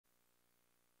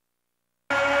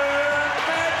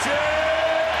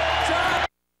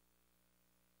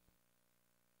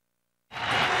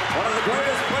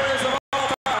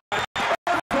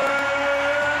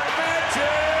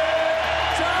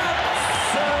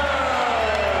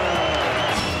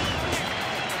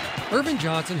Earvin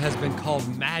Johnson has been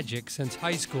called Magic since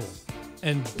high school.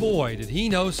 And boy, did he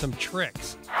know some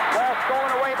tricks. Ball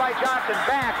stolen away by Johnson.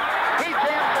 Back. He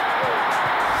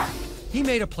jams it through. He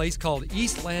made a place called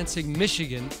East Lansing,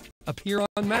 Michigan appear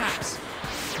on maps.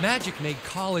 Magic made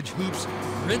college hoops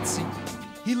ritzy.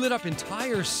 He lit up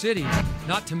entire cities,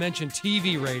 not to mention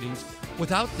TV ratings,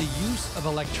 without the use of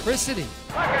electricity.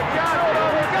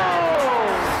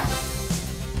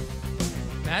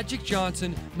 Magic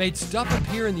Johnson made stuff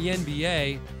appear in the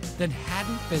NBA that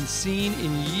hadn't been seen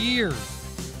in years,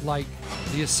 like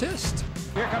the assist.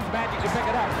 Here comes Magic to pick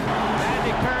it up.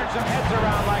 Magic turned some heads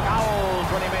around like owls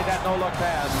when he made that no-look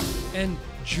pass. And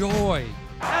joy.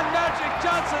 And Magic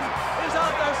Johnson is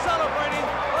out there celebrating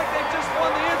like they just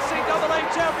won the NCAA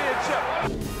championship.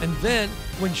 And then,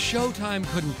 when Showtime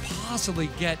couldn't possibly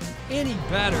get any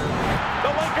better,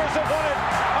 The Lakers have won it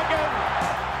again.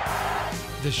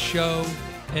 the show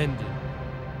ended.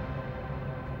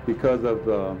 Because of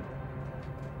the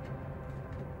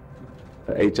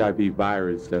HIV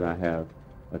virus that I have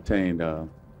attained, I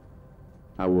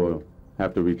will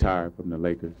have to retire from the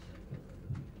Lakers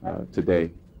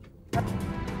today.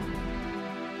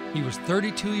 He was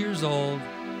 32 years old,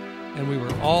 and we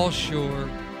were all sure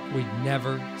we'd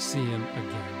never see him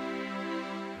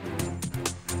again.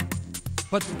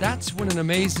 But that's when an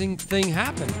amazing thing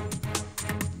happened.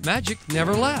 Magic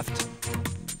never left.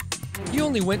 He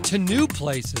only went to new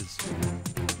places.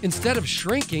 Instead of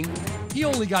shrinking, he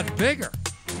only got bigger.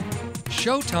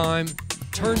 Showtime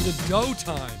turned to dough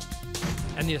time,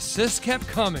 and the assists kept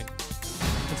coming.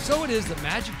 And so it is that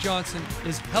Magic Johnson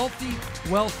is healthy,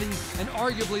 wealthy, and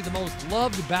arguably the most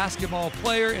loved basketball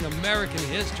player in American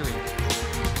history.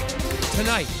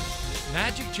 Tonight,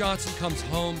 Magic Johnson comes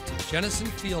home to Jennison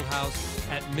Fieldhouse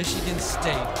at Michigan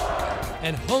State,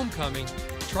 and Homecoming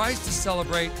tries to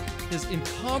celebrate his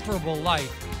incomparable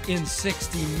life in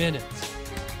 60 minutes.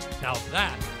 Now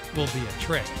that will be a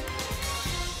trick.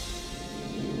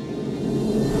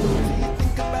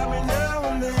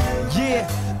 Yeah.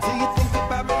 Do you think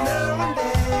about me now and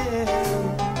then?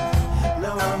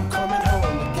 Now I'm coming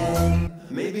home again.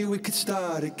 Maybe we could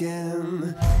start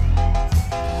again.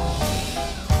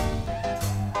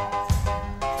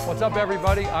 What's up,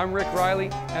 everybody? I'm Rick Riley,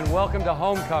 and welcome to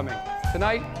Homecoming.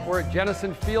 Tonight, we're at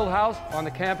Jennison Fieldhouse on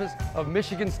the campus of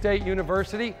Michigan State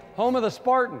University, home of the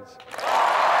Spartans.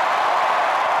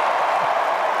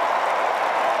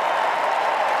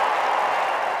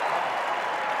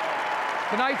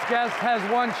 Tonight's guest has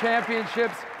won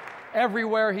championships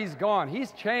everywhere he's gone.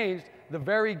 He's changed the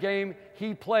very game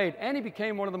he played, and he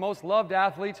became one of the most loved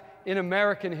athletes in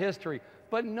American history.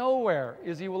 But nowhere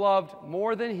is he loved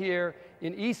more than here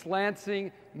in East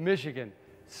Lansing, Michigan.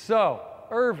 So,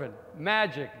 Earvin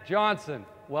Magic Johnson,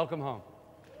 welcome home.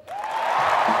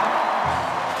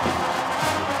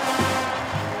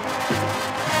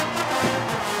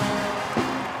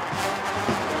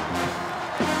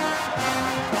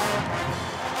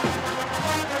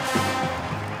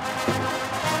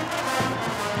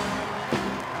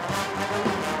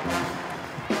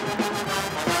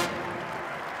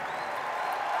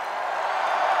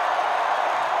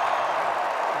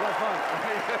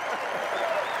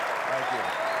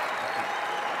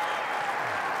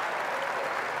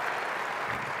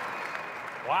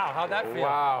 Wow, how'd that feel?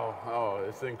 Wow, oh,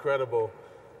 it's incredible.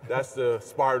 That's the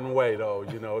Spartan way, though.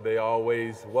 You know, they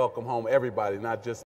always welcome home everybody, not just